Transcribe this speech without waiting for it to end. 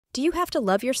Do you have to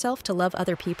love yourself to love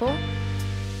other people?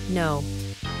 No,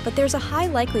 but there's a high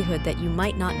likelihood that you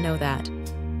might not know that.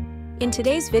 In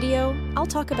today's video, I'll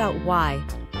talk about why,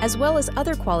 as well as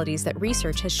other qualities that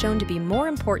research has shown to be more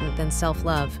important than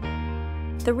self-love.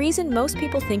 The reason most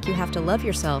people think you have to love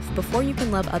yourself before you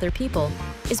can love other people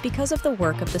is because of the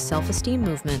work of the self-esteem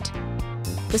movement.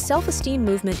 The self-esteem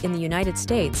movement in the United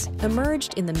States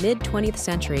emerged in the mid-20th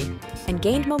century and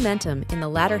gained momentum in the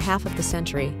latter half of the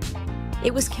century.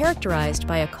 It was characterized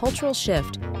by a cultural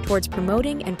shift towards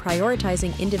promoting and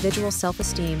prioritizing individual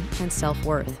self-esteem and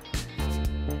self-worth.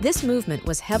 This movement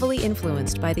was heavily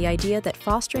influenced by the idea that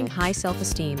fostering high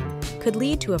self-esteem could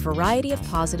lead to a variety of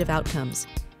positive outcomes,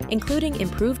 including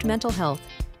improved mental health,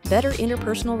 better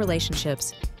interpersonal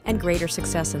relationships, and greater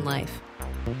success in life.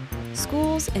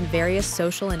 Schools and various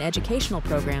social and educational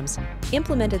programs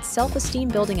implemented self-esteem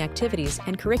building activities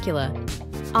and curricula,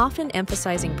 often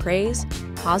emphasizing praise,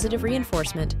 positive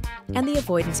reinforcement, and the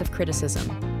avoidance of criticism.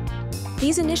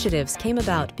 These initiatives came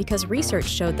about because research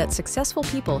showed that successful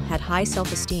people had high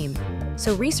self-esteem,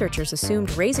 so researchers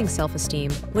assumed raising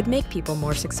self-esteem would make people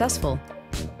more successful.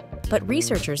 But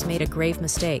researchers made a grave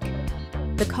mistake.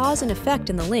 The cause and effect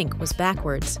in the link was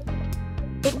backwards.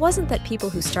 It wasn't that people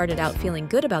who started out feeling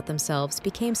good about themselves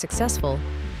became successful.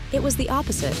 It was the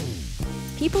opposite.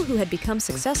 People who had become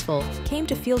successful came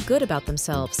to feel good about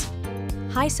themselves.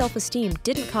 High self-esteem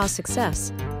didn't cause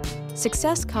success.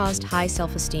 Success caused high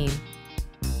self-esteem.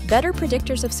 Better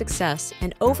predictors of success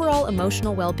and overall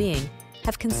emotional well-being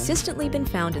have consistently been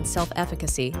found in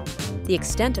self-efficacy, the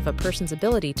extent of a person's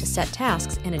ability to set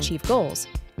tasks and achieve goals,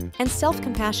 and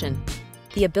self-compassion,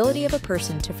 the ability of a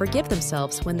person to forgive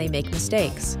themselves when they make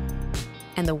mistakes.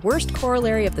 And the worst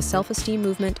corollary of the self-esteem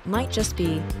movement might just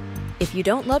be, if you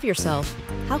don't love yourself,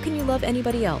 how can you love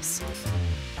anybody else?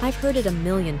 I've heard it a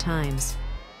million times.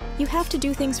 You have to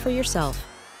do things for yourself.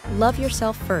 Love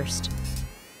yourself first.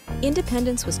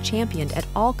 Independence was championed at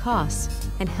all costs,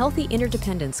 and healthy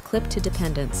interdependence clipped to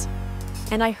dependence.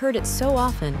 And I heard it so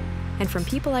often, and from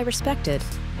people I respected,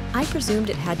 I presumed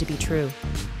it had to be true.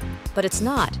 But it's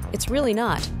not. It's really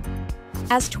not.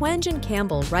 As Twenge and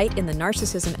Campbell write in The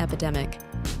Narcissism Epidemic,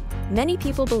 many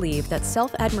people believe that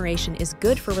self-admiration is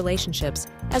good for relationships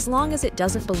as long as it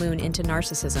doesn't balloon into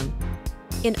narcissism.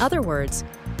 In other words,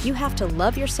 you have to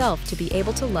love yourself to be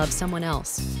able to love someone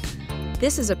else.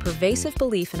 This is a pervasive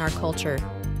belief in our culture.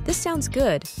 This sounds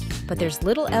good, but there's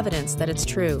little evidence that it's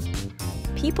true.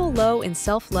 People low in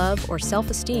self-love or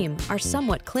self-esteem are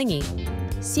somewhat clingy,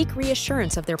 seek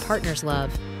reassurance of their partner's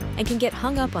love, and can get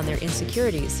hung up on their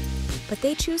insecurities, but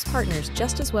they choose partners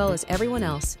just as well as everyone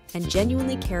else and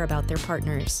genuinely care about their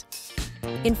partners.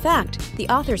 In fact, the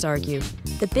authors argue,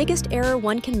 the biggest error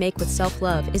one can make with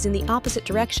self-love is in the opposite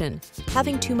direction,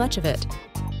 having too much of it.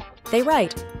 They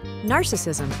write,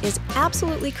 narcissism is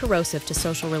absolutely corrosive to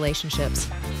social relationships.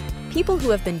 People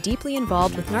who have been deeply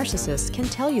involved with narcissists can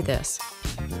tell you this.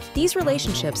 These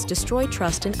relationships destroy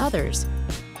trust in others.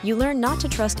 You learn not to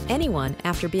trust anyone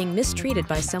after being mistreated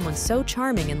by someone so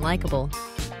charming and likable.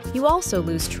 You also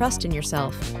lose trust in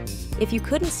yourself. If you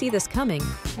couldn't see this coming,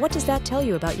 what does that tell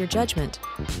you about your judgment?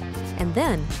 And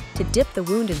then, to dip the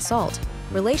wound in salt,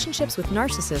 relationships with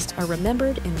narcissists are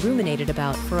remembered and ruminated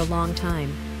about for a long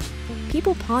time.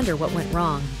 People ponder what went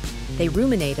wrong. They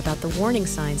ruminate about the warning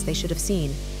signs they should have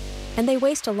seen. And they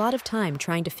waste a lot of time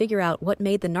trying to figure out what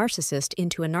made the narcissist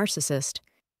into a narcissist.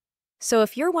 So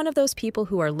if you're one of those people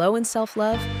who are low in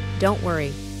self-love, don't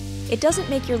worry. It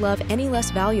doesn't make your love any less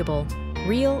valuable,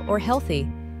 real, or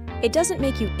healthy. It doesn't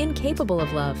make you incapable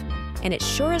of love, and it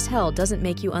sure as hell doesn't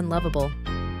make you unlovable.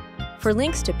 For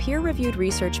links to peer-reviewed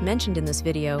research mentioned in this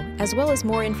video, as well as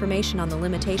more information on the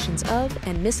limitations of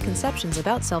and misconceptions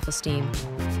about self-esteem,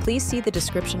 please see the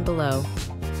description below.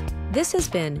 This has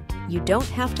been You Don't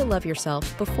Have to Love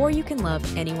Yourself Before You Can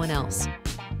Love Anyone Else.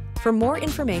 For more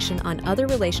information on other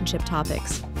relationship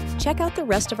topics, check out the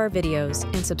rest of our videos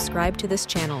and subscribe to this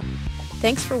channel.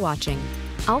 Thanks for watching.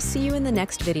 I'll see you in the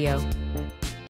next video.